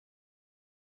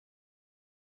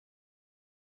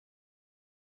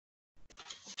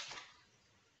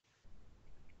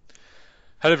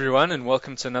Hello everyone and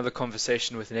welcome to another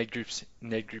conversation with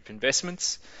Nedgroup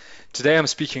Investments. Today I'm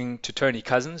speaking to Tony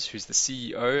Cousins, who's the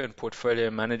CEO and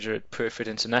portfolio manager at Perfect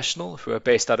International, who are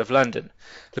based out of London.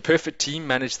 The Perfect team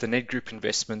manage the Nedgroup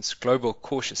Investments Global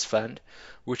Cautious Fund,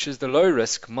 which is the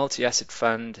low-risk multi-asset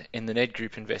fund in the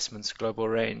Nedgroup Investments global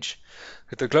range.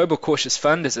 The Global Cautious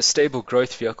Fund is a stable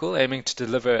growth vehicle aiming to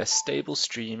deliver a stable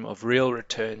stream of real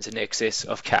returns in excess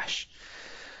of cash.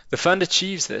 The fund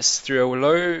achieves this through a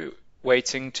low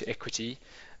weighting to equity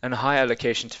and a high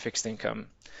allocation to fixed income.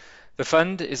 The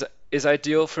fund is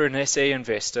ideal for an SA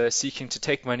investor seeking to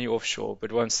take money offshore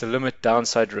but wants to limit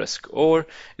downside risk or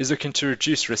is looking to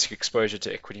reduce risk exposure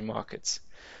to equity markets.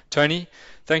 Tony,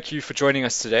 thank you for joining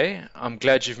us today. I'm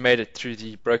glad you've made it through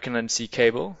the broken undersea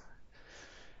cable.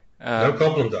 No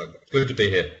problem, Doug. Good to be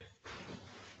here.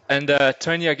 And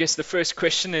Tony, I guess the first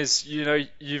question is,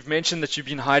 you've mentioned that you've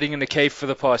been hiding in the cave for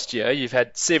the past year. You've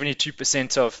had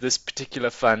 72% of this particular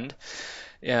fund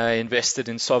invested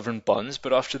in sovereign bonds,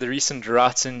 but after the recent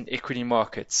rout in equity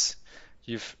markets,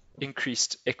 you've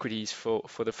increased equities for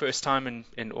the first time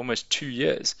in almost 2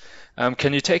 years.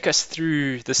 Can you take us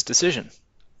through this decision?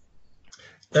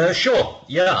 Sure.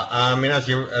 Yeah. I mean, as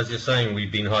you're saying,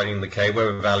 we've been hiding in the cave.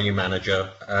 We're a value manager,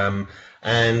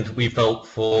 and we felt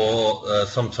for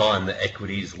some time that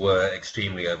equities were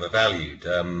extremely overvalued.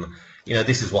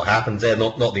 This is what happens. They're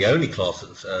not the only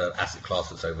asset class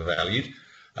that's overvalued.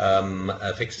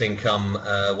 Fixed income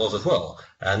was as well,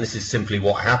 and this is simply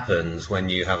what happens when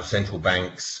you have central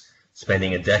banks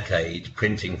spending a decade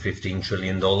printing $15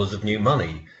 trillion of new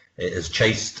money. It has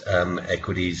chased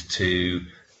equities to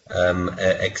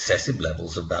excessive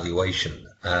levels of valuation.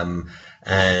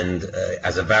 And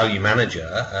as a value manager,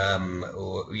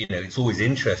 it's always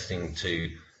interesting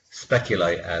to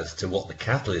speculate as to what the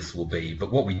catalyst will be.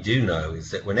 But what we do know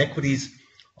is that when equities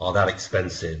are that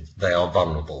expensive, they are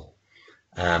vulnerable.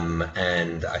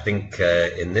 And I think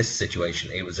in this situation,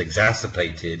 it was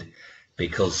exacerbated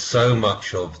because so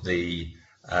much of the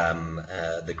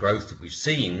growth that we've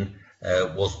seen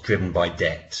was driven by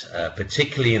debt,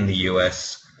 particularly in the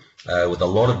US. With a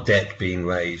lot of debt being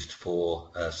raised for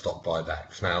stock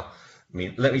buybacks. Now, I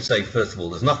mean, let me say, first of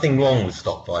all, there's nothing wrong with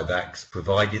stock buybacks,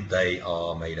 provided they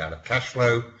are made out of cash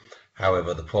flow.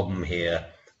 However, the problem here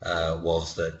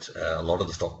was that a lot of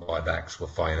the stock buybacks were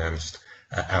financed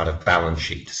out of balance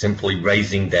sheet, simply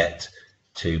raising debt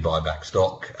to buy back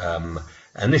stock.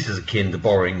 And this is akin to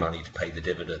borrowing money to pay the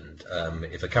dividend.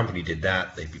 If a company did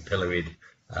that, they'd be pilloried.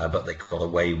 But they got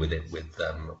away with it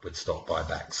with stock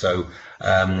buyback. So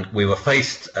we were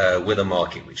faced with a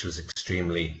market which was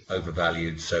extremely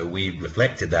overvalued. So we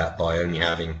reflected that by only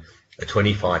having a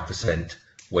 25%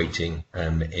 weighting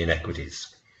in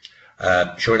equities.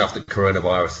 Sure enough, the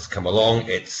coronavirus has come along.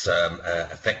 It's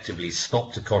effectively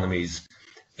stopped economies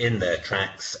in their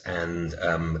tracks, and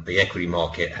the equity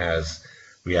market has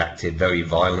reacted very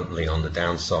violently on the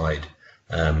downside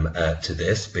to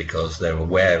this because they're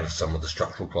aware of some of the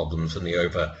structural problems and the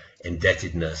over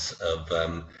indebtedness of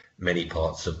many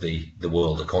parts of the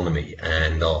world economy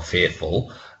and are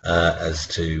fearful as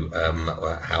to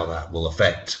how that will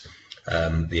affect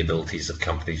the abilities of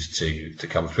companies to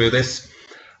come through this.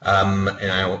 As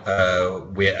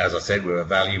I said, we're a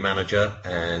value manager,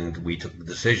 and we took the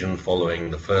decision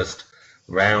following the first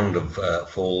round of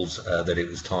falls that it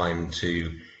was time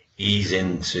to ease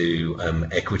into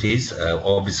equities.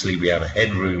 Obviously, we have a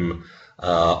headroom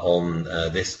on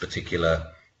this particular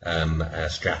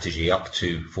strategy up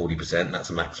to 40%. That's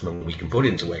the maximum we can put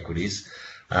into equities.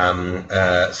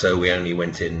 So we only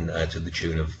went in to the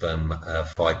tune of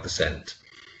 5%.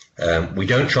 We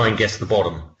don't try and guess the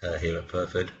bottom here at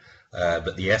Perfect,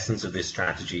 but the essence of this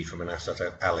strategy from an asset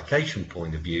allocation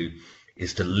point of view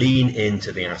is to lean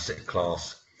into the asset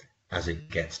class as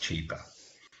it gets cheaper.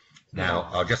 Now,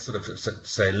 I'll just sort of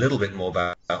say a little bit more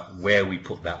about where we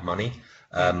put that money.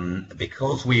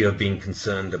 Because we have been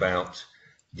concerned about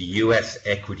the US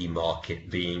equity market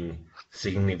being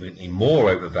significantly more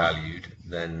overvalued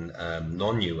than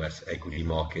non-US equity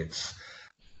markets,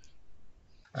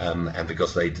 and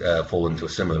because they'd fallen to a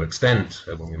similar extent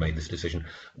when we made this decision,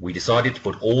 we decided to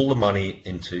put all the money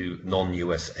into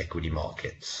non-US equity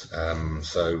markets.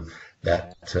 So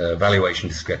that valuation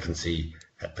discrepancy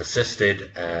had persisted,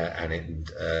 and in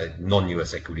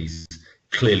non-US equities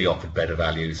clearly offered better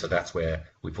value. So that's where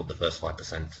we put the first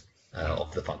 5%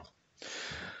 of the fund.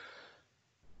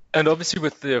 And obviously,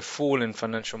 with the fall in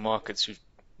financial markets, we've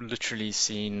literally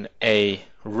seen a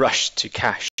rush to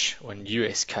cash, on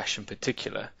US cash in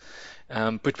particular.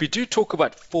 But we do talk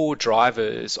about four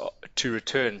drivers to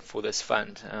return for this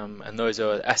fund, and those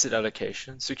are asset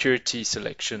allocation, security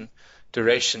selection,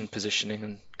 duration positioning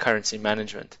and currency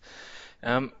management.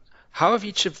 How have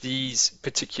each of these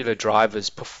particular drivers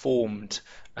performed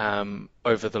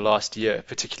over the last year,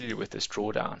 particularly with this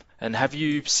drawdown? And have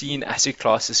you seen asset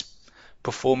classes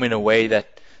perform in a way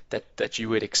that you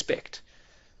would expect?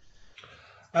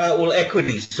 Well,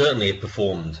 equities certainly have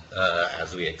performed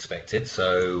as we expected.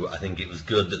 So I think it was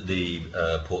good that the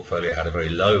portfolio had a very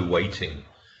low weighting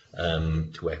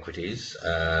to equities.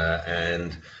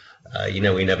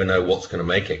 We never know what's going to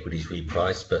make equities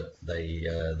reprice, but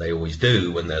they always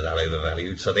do when they're that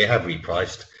overvalued. So they have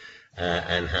repriced,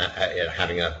 and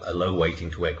having a low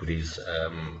weighting to equities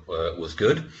was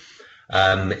good.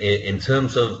 In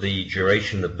terms of the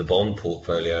duration of the bond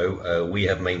portfolio, we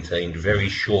have maintained very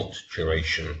short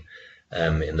duration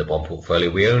in the bond portfolio.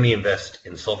 We only invest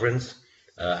in sovereigns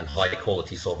and high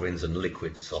quality sovereigns and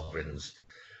liquid sovereigns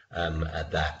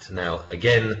at that. Now,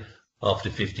 again,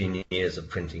 after 15 years of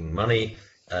printing money,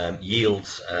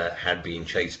 yields had been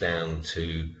chased down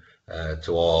to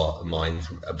our minds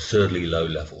absurdly low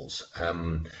levels.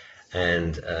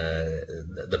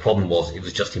 The problem was it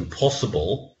was just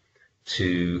impossible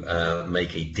to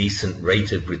make a decent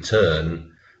rate of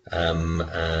return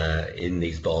in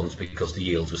these bonds because the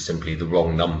yields were simply the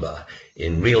wrong number.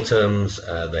 In real terms,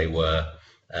 they were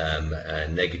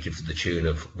negative to the tune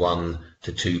of 1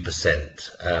 to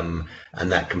 2%,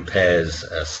 and that compares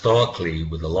starkly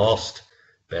with the last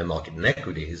bear market in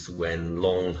equities when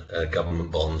long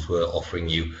government bonds were offering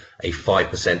you a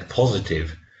 5%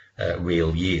 positive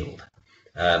real yield.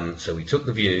 So we took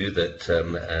the view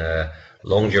that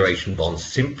long duration bonds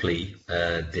simply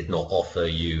did not offer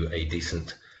you a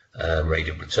decent rate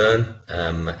of return,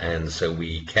 and so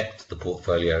we kept the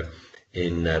portfolio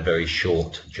in very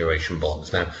short duration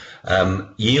bonds. Now,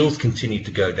 yields continue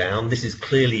to go down. This is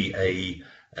clearly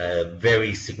a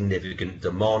very significant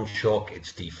demand shock.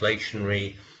 It's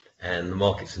deflationary, and the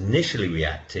markets initially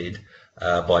reacted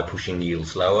by pushing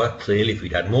yields lower. Clearly, if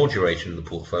we'd had more duration in the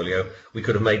portfolio, we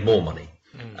could have made more money.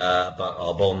 But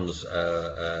our bonds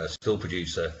still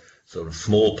produce a sort of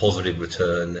small positive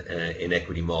return in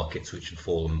equity markets, which had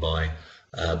fallen by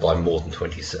more than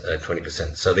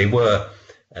 20%. So they were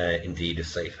indeed a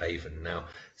safe haven. Now,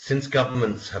 since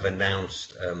governments have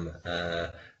announced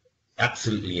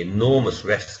absolutely enormous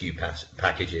rescue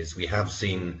packages, we have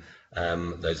seen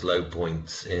those low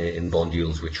points in bond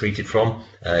yields retreated from.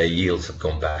 Yields have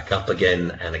gone back up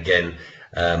again and again.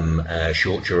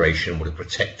 Short duration would have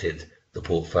protected the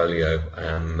portfolio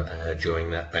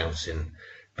during that bounce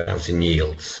in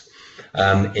yields.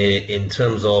 In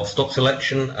terms of stock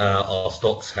selection, our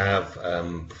stocks have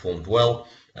performed well.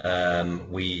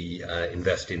 We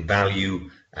invest in value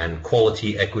and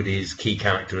quality equities. Key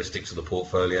characteristics of the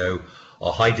portfolio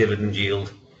are high dividend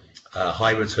yield,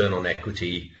 high return on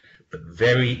equity, but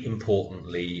very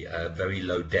importantly, very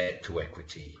low debt to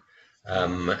equity.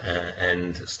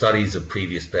 And studies of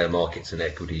previous bear markets in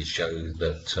equities show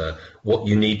that what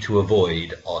you need to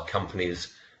avoid are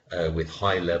companies with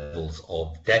high levels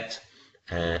of debt,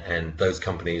 and those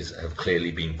companies have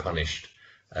clearly been punished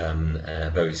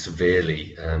very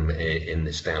severely in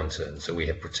this downturn. So we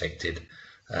have protected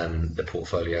the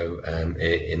portfolio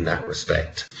in that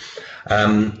respect.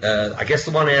 I guess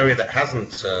the one area that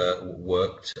hasn't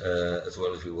worked as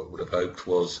well as we would have hoped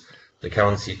was the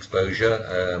currency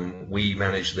exposure. We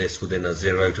manage this within a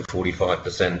 0 to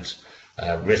 45%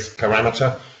 risk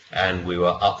parameter, and we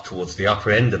were up towards the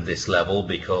upper end of this level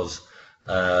because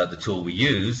the tool we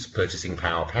use, purchasing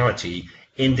power parity,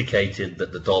 indicated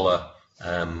that the dollar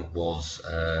was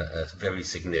very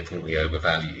significantly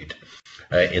overvalued.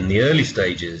 In the early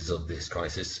stages of this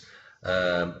crisis,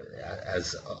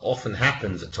 as often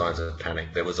happens at times of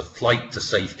panic, there was a flight to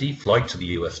safety, flight to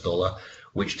the US dollar,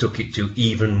 which took it to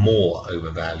even more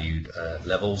overvalued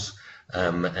levels,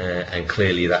 and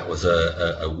clearly that was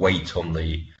a weight on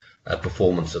the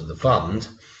performance of the fund.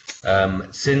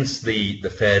 Since the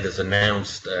Fed has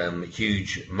announced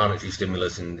huge monetary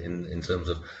stimulus in terms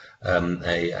of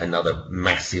another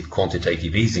massive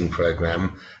quantitative easing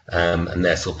program, and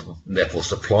therefore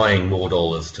supplying more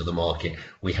dollars to the market,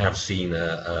 we have seen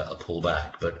a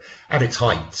pullback. But at its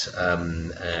height,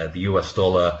 the US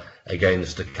dollar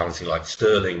against a currency like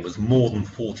sterling was more than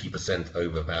 40%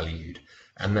 overvalued,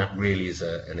 and that really is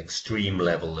an extreme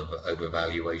level of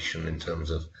overvaluation in terms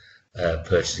of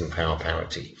purchasing power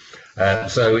parity.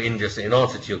 So in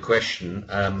answer to your question,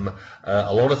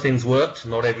 a lot of things worked,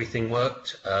 not everything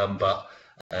worked, but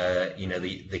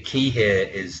the key here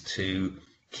is to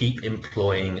keep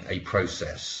employing a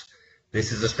process.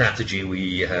 This is a strategy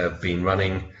we have been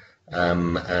running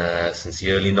since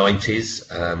the early 90s.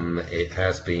 It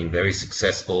has been very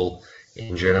successful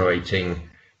in generating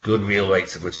good real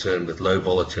rates of return with low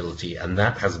volatility, and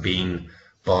that has been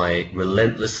by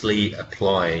relentlessly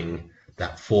applying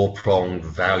that four-pronged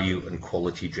value and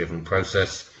quality-driven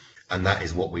process, and that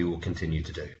is what we will continue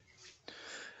to do.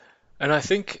 And I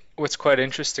think what's quite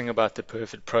interesting about the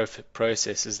perfect profit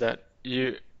process is that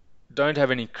you don't have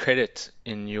any credit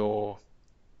in your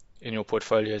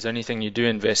portfolios. The only thing you do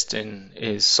invest in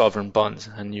is sovereign bonds,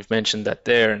 and you've mentioned that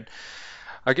there. And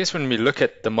I guess when we look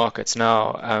at the markets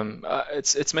now,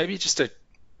 it's maybe just a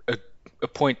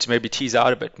point to maybe tease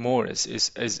out a bit more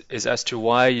is as to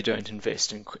why you don't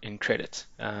invest in credit,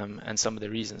 and some of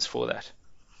the reasons for that.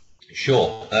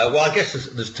 Sure. Well, I guess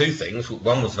there's two things.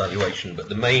 One was valuation, but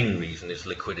the main reason is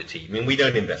liquidity. I mean, we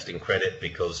don't invest in credit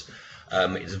because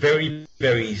it's very,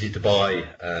 very easy to buy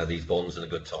these bonds in the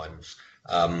good times.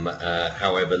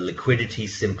 However, liquidity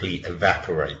simply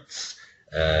evaporates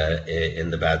in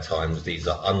the bad times. These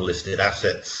are unlisted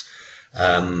assets,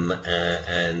 and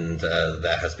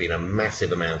there has been a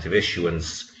massive amount of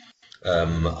issuance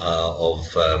of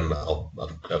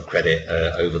credit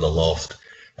over the last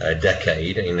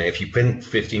decade. You know, if you print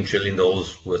 $15 trillion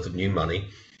worth of new money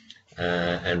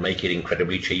and make it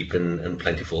incredibly cheap and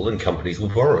plentiful, then companies will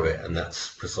borrow it, and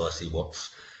that's precisely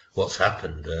what's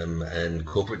happened. And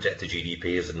corporate debt to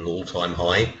GDP is at an all-time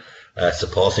high,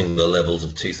 surpassing the levels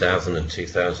of 2000 and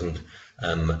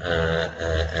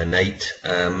 2008.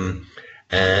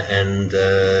 And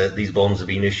these bonds have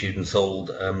been issued and sold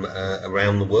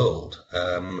around the world.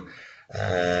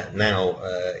 Now,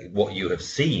 what you have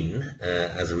seen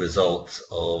as a result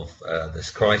of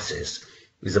this crisis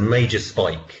is a major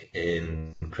spike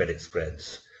in credit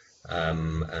spreads.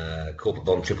 Corporate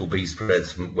bond triple B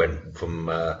spreads went from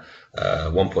 1.5%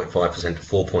 to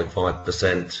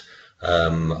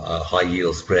 4.5%. High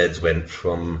yield spreads went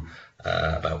from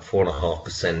about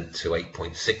 4.5% to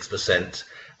 8.6%.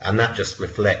 And that just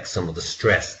reflects some of the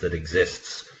stress that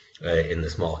exists in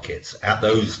this market. At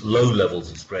those low levels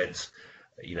of spreads,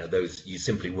 you know, you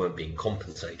simply weren't being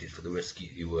compensated for the risk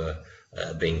you were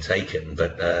being taken.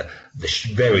 But the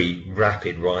very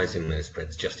rapid rise in those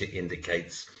spreads just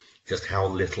indicates just how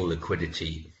little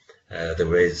liquidity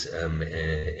there is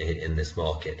in this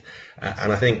market.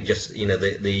 And I think just, you know,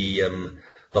 the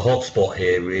hot spot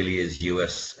here really is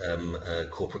US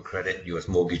corporate credit, US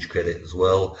mortgage credit as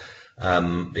well,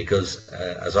 because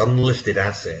as unlisted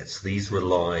assets, these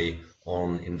rely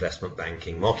on investment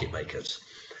banking market makers.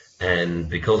 And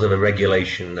because of a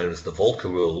regulation known as the Volcker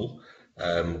Rule,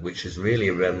 which is really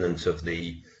a remnant of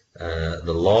the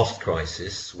last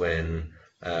crisis when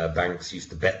banks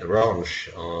used to bet the ranch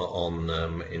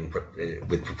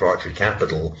with proprietary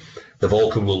capital, the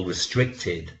Volcker Rule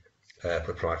restricted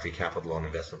proprietary capital on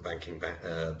investment banking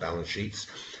balance sheets.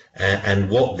 And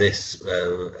what this,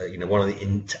 you know, one of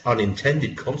the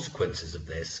unintended consequences of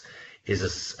this is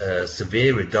a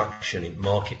severe reduction in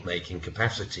market making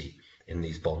capacity in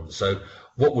these bonds. So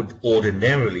what would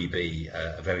ordinarily be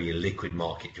a very illiquid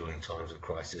market during times of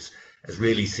crisis has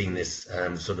really seen this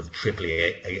sort of triply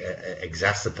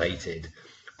exacerbated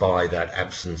by that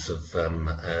absence of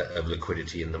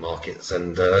liquidity in the markets.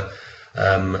 And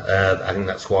I think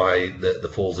that's why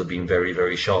the falls have been very,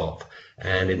 very sharp.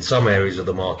 And in some areas of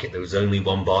the market, there was only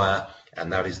one buyer,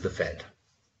 and that is the Fed.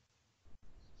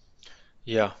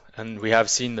 Yeah, and we have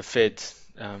seen the Fed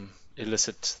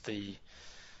elicit the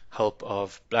help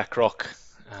of BlackRock,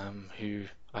 who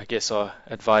I guess are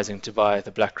advising to buy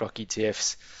the BlackRock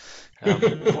ETFs.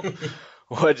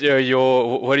 What are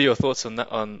your thoughts on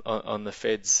that, on the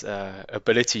Fed's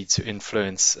ability to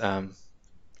influence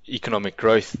economic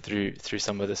growth through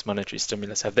some of this monetary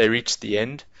stimulus? Have they reached the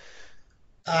end?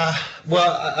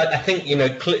 Well, I think, you know,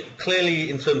 clearly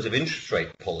in terms of interest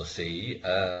rate policy,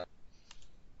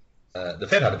 the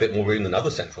Fed had a bit more room than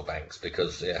other central banks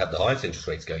because it had the highest interest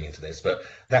rates going into this, but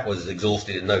that was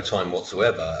exhausted in no time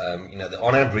whatsoever. You know,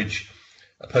 on average,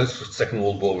 a post-Second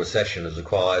World War recession has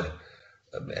required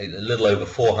a little over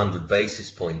 400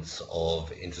 basis points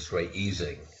of interest rate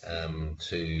easing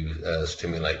to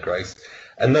stimulate growth,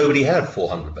 and nobody had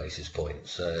 400 basis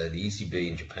points. The ECB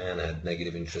in Japan had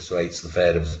negative interest rates. The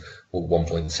Fed was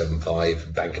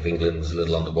 1.75. Bank of England was a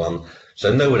little under 1.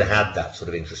 So nobody had that sort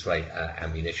of interest rate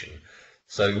ammunition.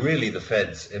 So really the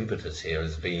Fed's impetus here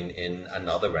has been in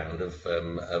another round of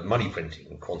money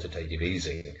printing, quantitative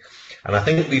easing. And I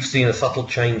think we've seen a subtle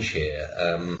change here.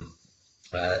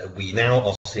 We now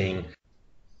are seeing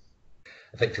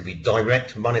effectively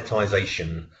direct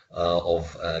monetization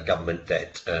of government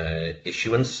debt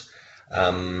issuance,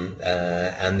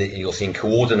 and you're seeing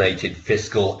coordinated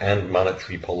fiscal and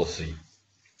monetary policy.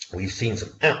 We've seen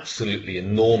some absolutely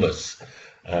enormous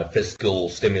fiscal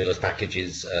stimulus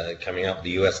packages coming up,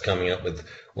 the US coming up with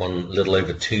one little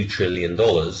over $2 trillion.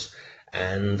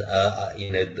 And,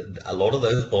 a lot of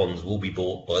those bonds will be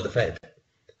bought by the Fed.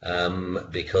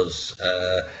 Because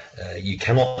you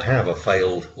cannot have a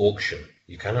failed auction.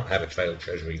 You cannot have a failed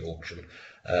Treasury auction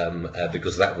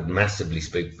because that would massively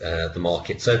spook the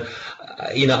market. So,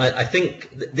 I think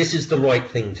this is the right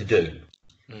thing to do.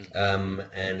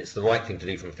 And it's the right thing to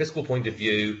do from a fiscal point of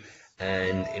view.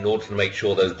 And in order to make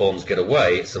sure those bonds get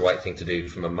away, it's the right thing to do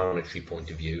from a monetary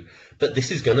point of view. But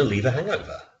this is going to leave a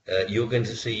hangover. You're going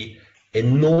to see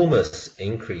enormous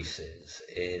increases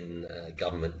in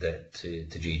government debt to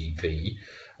GDP,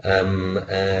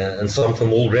 and some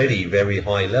from already very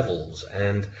high levels.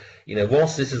 And,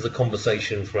 whilst this is a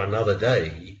conversation for another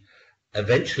day,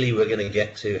 eventually we're going to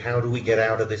get to how do we get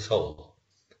out of this hole?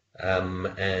 That's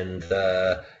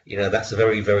a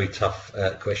very, very tough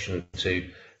question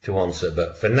to answer.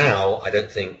 But for now, I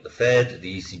don't think the Fed,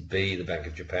 the ECB, the Bank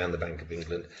of Japan, the Bank of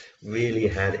England really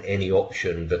had any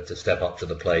option but to step up to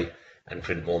the plate and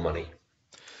print more money.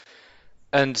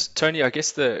 And Tony, I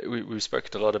guess we've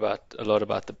spoken a lot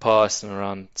about the past and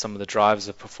around some of the drivers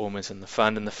of performance in the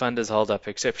fund, and the fund has held up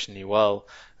exceptionally well,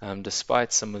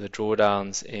 despite some of the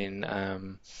drawdowns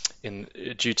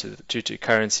due to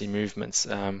currency movements.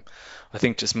 I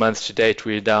think just month to date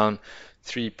we're down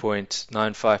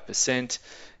 3.95%,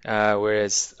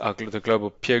 whereas the global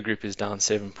peer group is down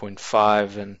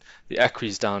 7.5%, and the ACWI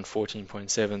is down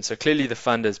 14.7%. So clearly the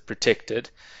fund is protected.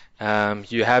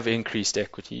 You have increased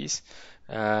equities.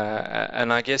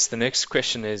 And I guess the next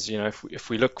question is, if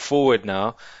we look forward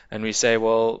now and we say,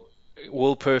 well,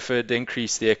 will Perford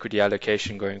increase the equity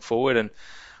allocation going forward, and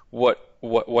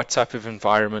what type of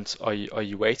environment are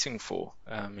you waiting for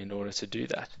in order to do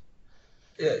that?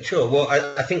 Yeah, sure. Well,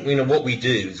 I think what we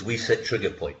do is we set trigger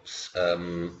points,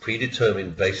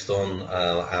 predetermined based on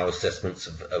our assessments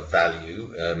of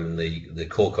value. The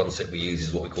core concept we use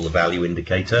is what we call the value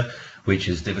indicator, which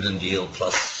is dividend yield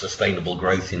plus sustainable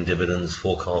growth in dividends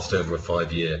forecast over a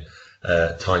 5-year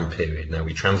time period. Now,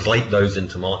 we translate those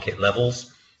into market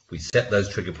levels. We set those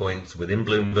trigger points within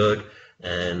Bloomberg,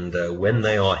 and when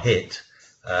they are hit,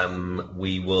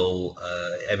 we will,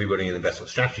 everybody in the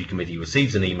investment strategy committee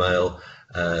receives an email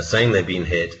saying they've been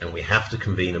hit, and we have to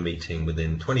convene a meeting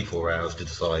within 24 hours to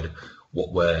decide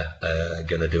what we're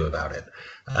going to do about it.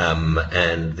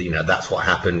 That's what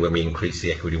happened when we increased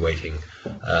the equity weighting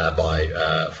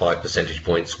by 5 percentage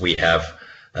points. We have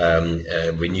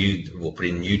we'll put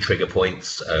in new trigger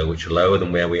points which are lower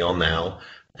than where we are now,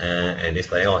 and if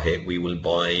they are hit, we will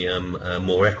buy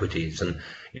more equities. And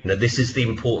this is the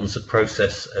importance of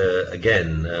process.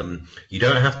 Again, you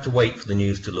don't have to wait for the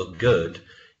news to look good.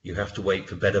 You have to wait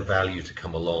for better value to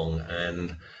come along.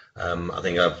 And I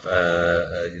think I've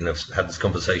had this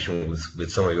conversation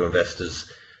with some of your investors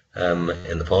in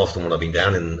the past, and when I've been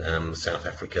down in South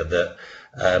Africa, that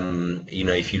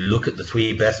if you look at the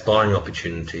 3 best buying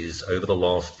opportunities over the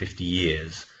last 50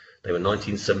 years, they were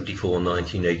 1974,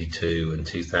 1982, and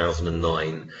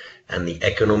 2009, and the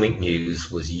economic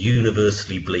news was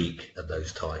universally bleak at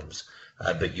those times.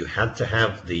 But you had to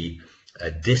have the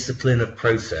discipline of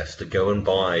process to go and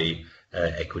buy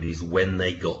equities when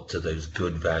they got to those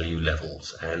good value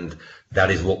levels, and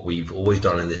that is what we've always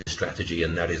done in this strategy,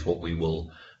 and that is what we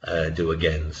will do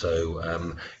again.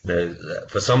 So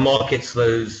for some markets,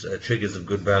 those triggers of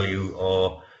good value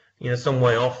are some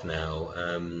way off now.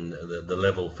 The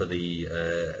level for the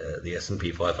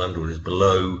S&P 500 is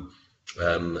below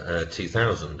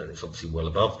 2000, and it's obviously well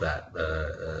above that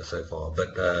so far.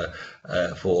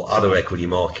 But for other equity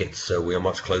markets, we are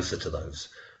much closer to those.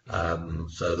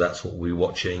 So that's what we're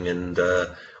watching, and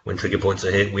when trigger points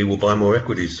are hit, we will buy more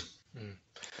equities.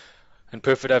 And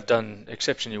Perford have done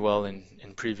exceptionally well in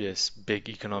previous big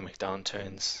economic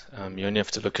downturns. You only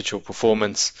have to look at your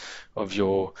performance of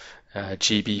your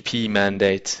GBP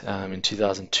mandate in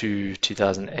 2002,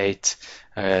 2008,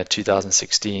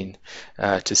 2016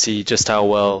 to see just how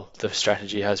well the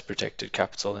strategy has protected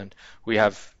capital, and we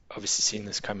have obviously seen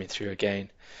this coming through again.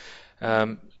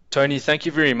 Tony, thank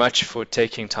you very much for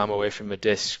taking time away from your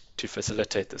desk to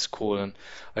facilitate this call, and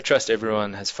I trust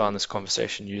everyone has found this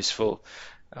conversation useful.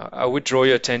 I would draw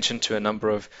your attention to a number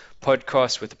of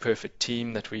podcasts with the Perford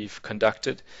team that we've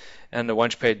conducted, and a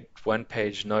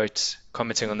one-page note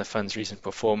commenting on the fund's recent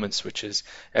performance, which is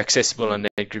accessible on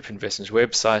Nedgroup Investments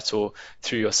website or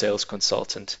through your sales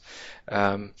consultant.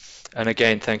 And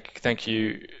again, thank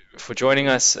you for joining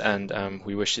us, and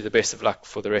we wish you the best of luck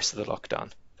for the rest of the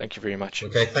lockdown. Thank you very much.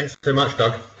 Okay, thanks so much,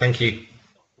 Doug. Thank you.